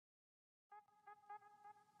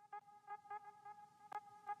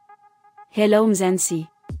Hello Mzansi.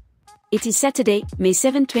 It is Saturday, May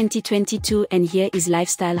 7, 2022 and here is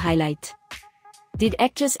Lifestyle Highlight. Did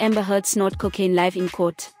actress Amber Heard snort cocaine live in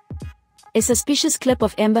court? A suspicious clip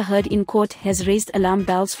of Amber Heard in court has raised alarm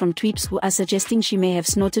bells from tweeps who are suggesting she may have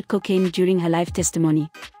snorted cocaine during her live testimony.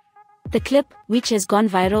 The clip, which has gone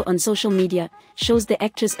viral on social media, shows the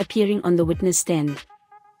actress appearing on the witness stand.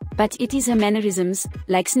 But it is her mannerisms,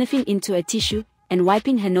 like sniffing into a tissue and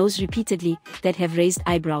wiping her nose repeatedly, that have raised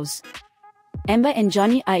eyebrows. Amber and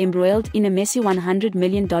Johnny are embroiled in a messy $100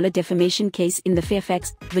 million defamation case in the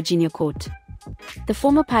Fairfax, Virginia court. The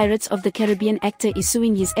former Pirates of the Caribbean actor is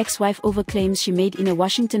suing his ex-wife over claims she made in a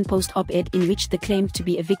Washington Post op-ed in which they claimed to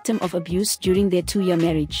be a victim of abuse during their 2-year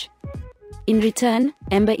marriage. In return,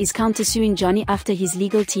 Amber is countersuing Johnny after his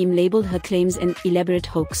legal team labeled her claims an elaborate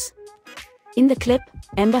hoax. In the clip,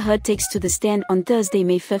 Amber Heard takes to the stand on Thursday,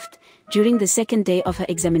 May 5th, during the second day of her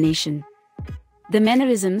examination. The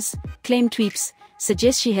mannerisms, claim tweeps,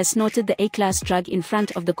 suggest she has snorted the A-class drug in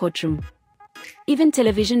front of the courtroom. Even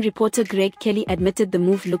television reporter Greg Kelly admitted the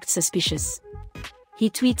move looked suspicious. He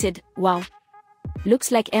tweeted, "Wow.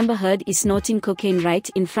 Looks like Amber Heard is snorting cocaine right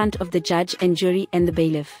in front of the judge and jury and the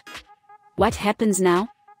bailiff. What happens now?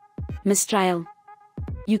 Mistrial.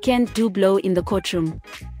 You can't do blow in the courtroom."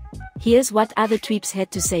 Here's what other tweeps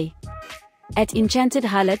had to say. At Enchanted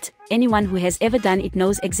Harlot, anyone who has ever done it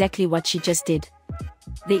knows exactly what she just did.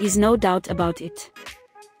 There is no doubt about it.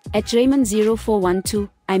 At Raymond0412,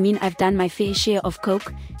 I mean, I've done my fair share of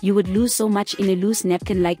coke. You would lose so much in a loose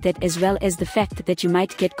napkin like that, as well as the fact that you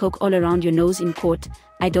might get coke all around your nose in court.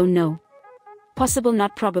 I don't know. Possible,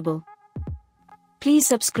 not probable. Please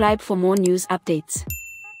subscribe for more news updates.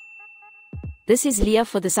 This is Leah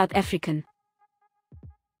for the South African.